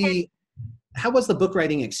was the book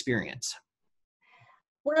writing experience?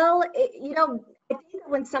 Well, you know, I think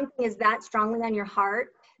when something is that strongly on your heart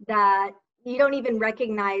that you don't even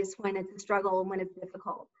recognize when it's a struggle and when it's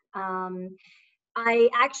difficult. I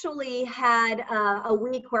actually had a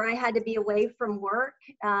week where I had to be away from work,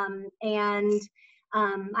 and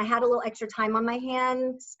I had a little extra time on my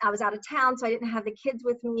hands. I was out of town, so I didn't have the kids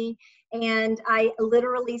with me, and I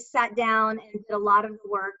literally sat down and did a lot of the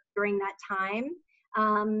work during that time.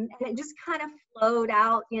 And it just kind of flowed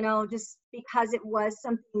out, you know, just because it was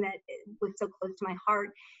something that was so close to my heart.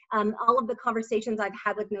 All of the conversations I've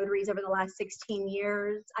had with notaries over the last 16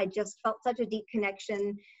 years, I just felt such a deep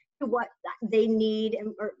connection to what they need,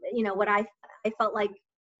 and, or, you know, what I felt like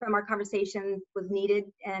from our conversations was needed,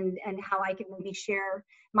 and how I could maybe share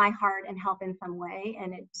my heart and help in some way.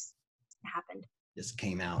 And it just happened. Just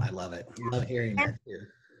came out. I love it. I love hearing that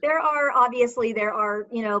here. there are,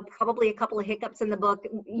 you know, probably a couple of hiccups in the book.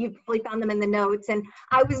 You've probably found them in the notes. And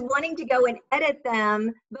I was wanting to go and edit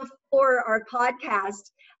them before our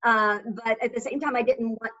podcast. But at the same time, I didn't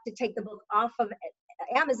want to take the book off of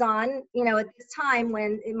Amazon, you know, at this time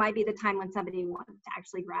when it might be the time when somebody wants to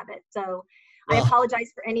actually grab it. So I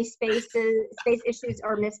apologize for any space issues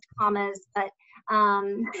or missed commas, but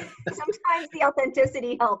sometimes the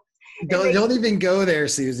authenticity helps. Don't even go there,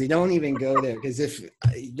 Susie. Don't even go there. Because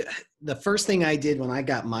the first thing I did when I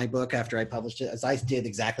got my book after I published it is I did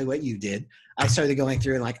exactly what you did. I started going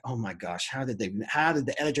through and like, oh my gosh, how did the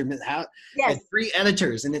editor, yes. had 3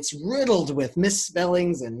 editors, and it's riddled with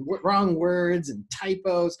misspellings and wrong words and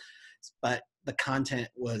typos, but the content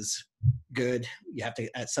was good. You have to,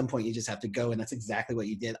 at some point, you just have to go, and that's exactly what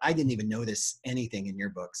you did. I didn't even notice anything in your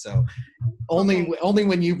book. So only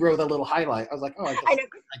when you wrote a little highlight, I was like, oh, I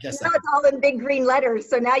guess now it's all in big green letters.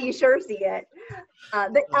 So now you sure see it.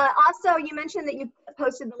 But also you mentioned that you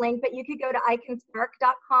posted the link, but you could go to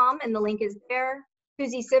iconspark.com and the link is there.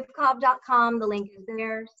 SusiSivkov.com, the link is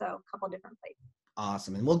there. So a couple different places.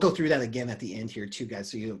 Awesome. And we'll go through that again at the end here too,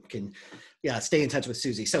 guys, so you can stay in touch with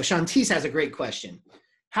Susie. So Shantice has a great question.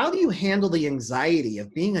 How do you handle the anxiety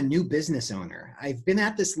of being a new business owner? I've been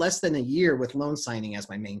at this less than a year with loan signing as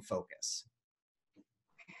my main focus.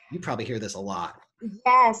 You probably hear this a lot.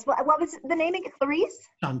 Yes. What was the name again? Clarice?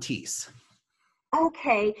 Shantice.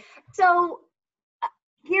 Okay. So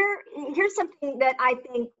here's something that I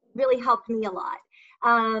think really helped me a lot.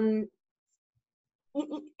 And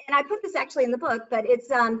I put this actually in the book, but it's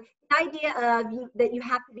the idea of that you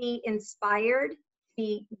have to be inspired,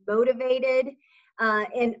 be motivated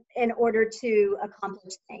in order to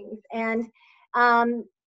accomplish things. And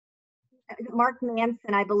Mark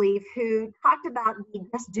Manson, I believe, who talked about the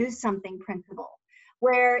just do something principle,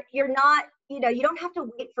 where you're not, you don't have to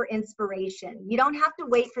wait for inspiration. You don't have to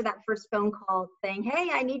wait for that first phone call saying, hey,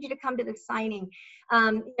 I need you to come to the signing.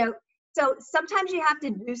 So sometimes you have to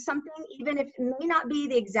do something, even if it may not be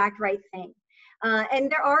the exact right thing.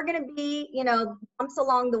 And there are going to be, bumps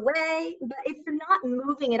along the way, but if you're not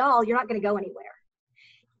moving at all, you're not going to go anywhere.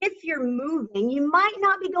 If you're moving, you might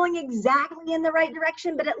not be going exactly in the right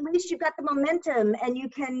direction, but at least you've got the momentum and you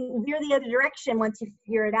can veer the other direction once you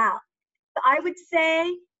figure it out. So I would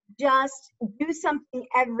say just do something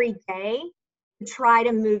every day to try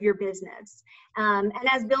to move your business. And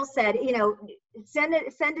as Bill said, send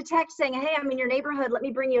a text saying, hey, I'm in your neighborhood. Let me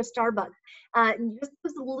bring you a Starbucks. Just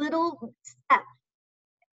those little steps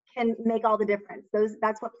can make all the difference.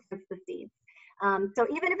 That's what plants the seeds. So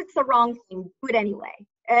even if it's the wrong thing, do it anyway.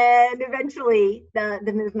 And eventually the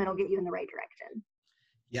movement will get you in the right direction.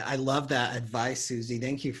 Yeah, I love that advice, Susie.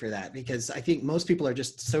 Thank you for that, because I think most people are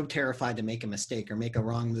just so terrified to make a mistake or make a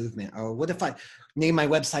wrong movement. Or what if I name my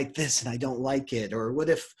website this and I don't like it? Or what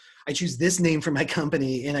if I choose this name for my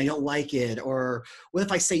company and I don't like it? Or what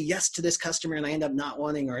if I say yes to this customer and I end up not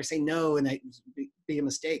wanting, or I say no and it be a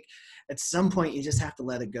mistake? At some point, you just have to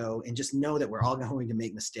let it go and just know that we're all going to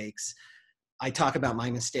make mistakes. I talk about my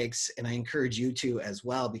mistakes and I encourage you to as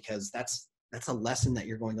well, because that's a lesson that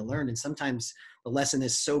you're going to learn. And sometimes the lesson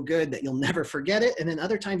is so good that you'll never forget it. And then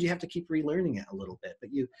other times you have to keep relearning it a little bit,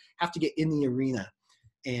 but you have to get in the arena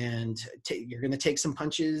and you're going to take some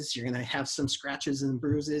punches. You're going to have some scratches and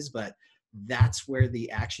bruises, but that's where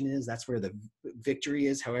the action is. That's where the victory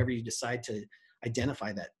is, however you decide to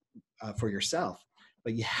identify that for yourself.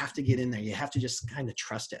 But you have to get in there. You have to just kind of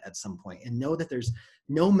trust it at some point and know that there's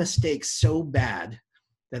no mistake so bad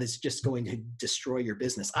that it's just going to destroy your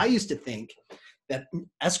business. I used to think that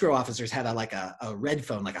escrow officers had a red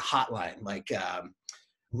phone, like a hotline, like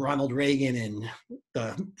Ronald Reagan and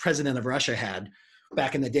the president of Russia had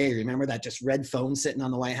back in the day. Remember that just red phone sitting on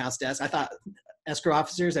the White House desk? I thought escrow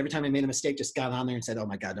officers, every time I made a mistake, just got on there and said, oh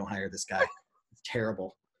my God, don't hire this guy. It's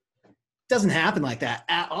terrible. It doesn't happen like that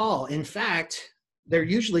at all. In fact, they're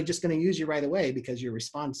usually just going to use you right away because you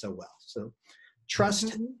respond so well. So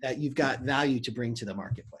trust that you've got value to bring to the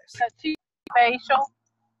marketplace. Facial.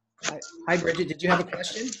 Hi, Bridget. Did you have a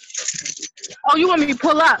question? Oh, you want me to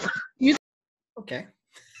pull up? Okay.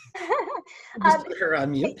 Just put her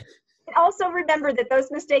on mute. Also remember that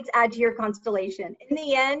those mistakes add to your constellation. In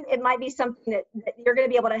the end, it might be something that you're going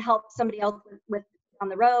to be able to help somebody else with on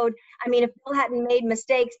the road. I mean, if Bill hadn't made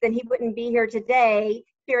mistakes, then he wouldn't be here today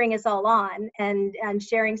cheering us all on and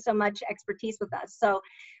sharing so much expertise with us. So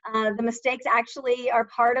the mistakes actually are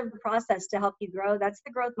part of the process to help you grow. That's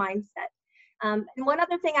the growth mindset. And one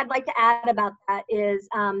other thing I'd like to add about that is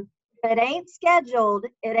if it ain't scheduled,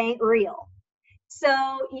 it ain't real. So,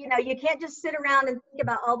 you can't just sit around and think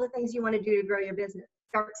about all the things you want to do to grow your business.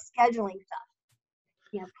 Start scheduling stuff.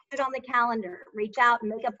 You know, put it on the calendar, reach out and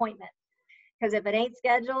make appointments. Because if it ain't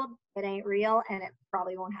scheduled, it ain't real, and it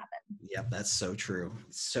probably won't happen. Yep, that's so true.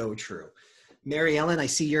 So true. Mary Ellen, I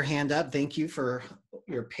see your hand up. Thank you for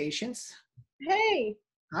your patience. Hey,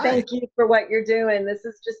 Hi. thank you for what you're doing. This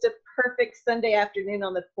is just a perfect Sunday afternoon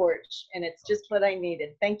on the porch, and it's just what I needed.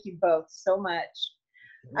 Thank you both so much.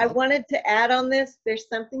 I wanted to add on this. There's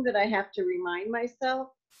something that I have to remind myself.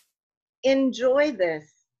 Enjoy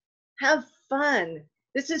this. Have fun.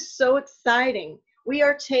 This is so exciting. We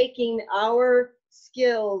are taking our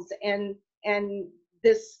skills and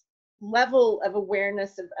this level of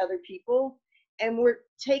awareness of other people, and we're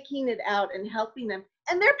taking it out and helping them,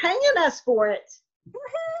 and they're paying us for it.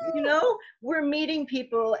 You know, we're meeting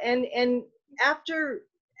people, and after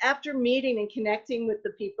meeting and connecting with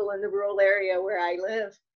the people in the rural area where I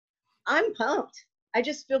live, I'm pumped. I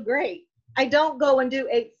just feel great. I don't go and do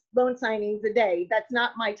 8 loan signings a day. That's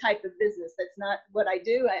not my type of business. That's not what I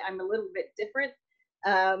do. I'm a little bit different,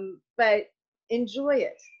 but enjoy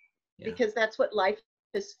it, because that's what life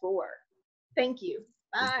is for. Thank you.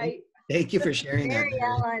 Bye. Thank you for sharing that, Mary Mary.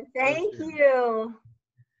 Ellen, thank you.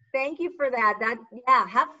 Thank you for that. Yeah,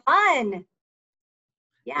 have fun.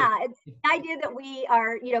 Yeah, it's the idea that we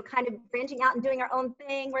are, you know, kind of branching out and doing our own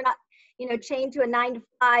thing. We're not, you know, chained to a 9 to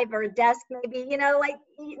 5 or a desk maybe, you know, like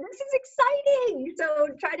this is exciting. So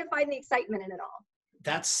try to find the excitement in it all.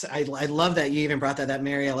 I love that you even brought that up,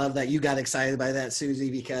 Mary. I love that you got excited by that,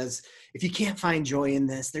 Susie, because if you can't find joy in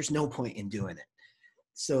this, there's no point in doing it.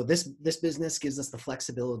 So this business gives us the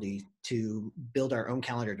flexibility to build our own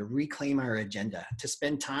calendar, to reclaim our agenda, to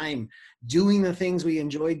spend time doing the things we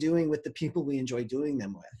enjoy doing with the people we enjoy doing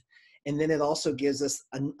them with. And then it also gives us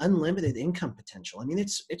an unlimited income potential. I mean,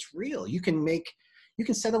 it's real. You can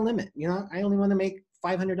set a limit. You know, I only want to make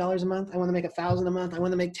 $500 a month. I want to make $1,000 a month. I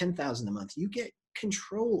want to make $10,000 a month. You get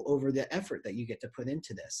control over the effort that you get to put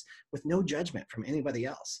into this with no judgment from anybody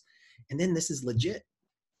else. And then this is legit.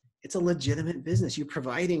 It's a legitimate business. You're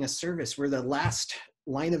providing a service. We're the last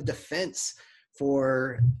line of defense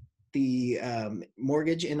for the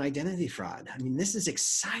mortgage and identity fraud. I mean, this is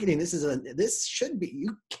exciting. This should be,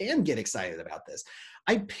 you can get excited about this.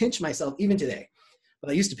 I pinch myself even today,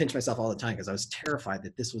 but I used to pinch myself all the time because I was terrified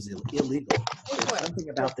that this was illegal. Something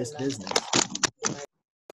about this business.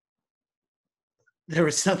 There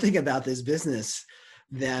was something about this business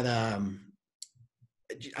that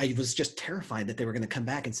I was just terrified that they were going to come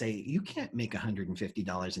back and say, you can't make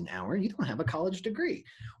 $150 an hour. You don't have a college degree,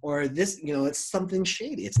 or this, you know, it's something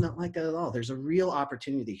shady. It's not like that at all. There's a real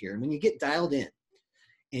opportunity here. And when you get dialed in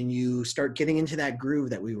and you start getting into that groove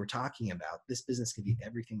that we were talking about, this business can be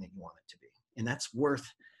everything that you want it to be. And that's worth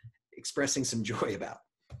expressing some joy about.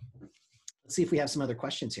 Let's see if we have some other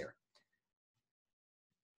questions here.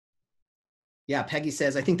 Yeah, Peggy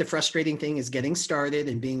says, I think the frustrating thing is getting started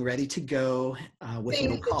and being ready to go with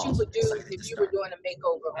no calls. Things that you would do if you were doing a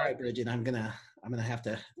makeover. All right, Bridget, I'm gonna have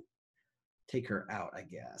to take her out, I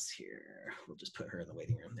guess. Here, we'll just put her in the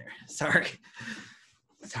waiting room there. Sorry,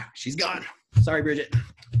 she's gone. Sorry, Bridget.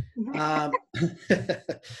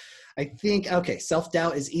 I think, okay,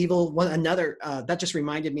 self-doubt is evil. That just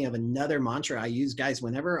reminded me of another mantra I use, guys,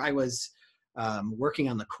 whenever I was working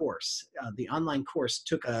on the course. The online course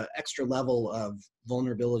took an extra level of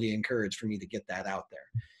vulnerability and courage for me to get that out there.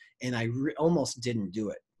 And I almost didn't do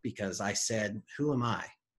it because I said, who am I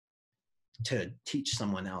to teach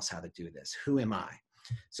someone else how to do this? Who am I?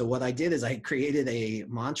 So what I did is I created a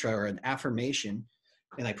mantra or an affirmation,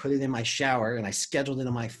 and I put it in my shower and I scheduled it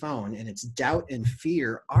on my phone, and it's doubt and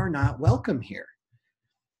fear are not welcome here.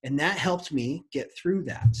 And that helped me get through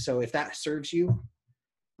that. So if that serves you,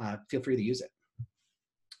 feel free to use it.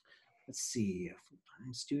 Let's see,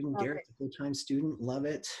 full-time student, Garrett's a full-time student, love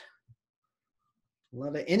it.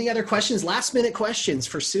 Love it. Any other questions? Last minute questions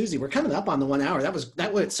for Susie. We're coming up on the 1 hour.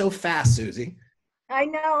 That went so fast, Susie. I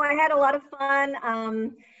know, I had a lot of fun.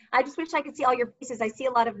 I just wish I could see all your faces. I see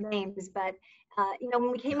a lot of names, but you know,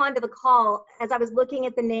 when we came onto the call, as I was looking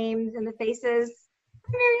at the names and the faces,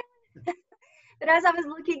 but as I was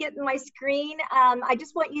looking at my screen, I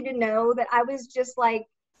just want you to know that I was just like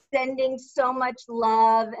sending so much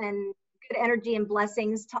love and good energy and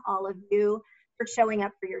blessings to all of you for showing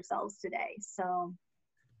up for yourselves today. So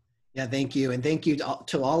yeah, thank you. And thank you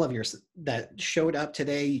to all of yours that showed up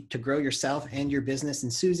today to grow yourself and your business.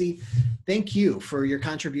 And Susie, thank you for your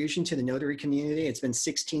contribution to the notary community. It's been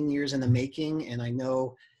 16 years in the making, and I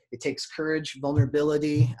know it takes courage,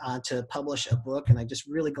 vulnerability to publish a book. And I'm just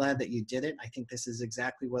really glad that you did it. I think this is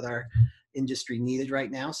exactly what our industry needed right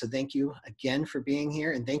now. So thank you again for being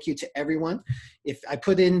here. And thank you to everyone. If I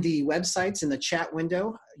put in the websites in the chat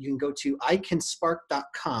window, you can go to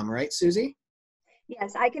icanspark.com, right, Susie?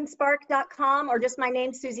 Yes, icanspark.com or just my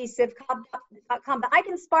name, susisivkov.com. But I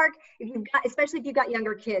can spark if you've got, especially if you've got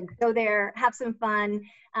younger kids. Go there, have some fun,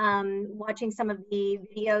 watching some of the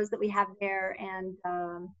videos that we have there,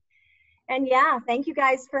 and yeah, thank you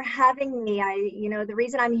guys for having me. The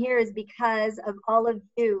reason I'm here is because of all of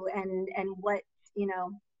you and what,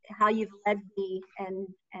 how you've led me and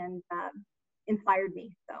inspired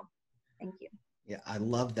me. So thank you. Yeah, I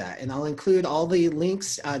love that. And I'll include all the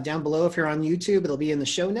links down below if you're on YouTube. It'll be in the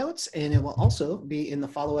show notes, and it will also be in the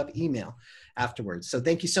follow-up email afterwards. So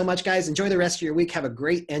thank you so much, guys. Enjoy the rest of your week. Have a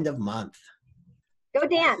great end of month. Go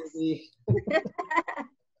dance.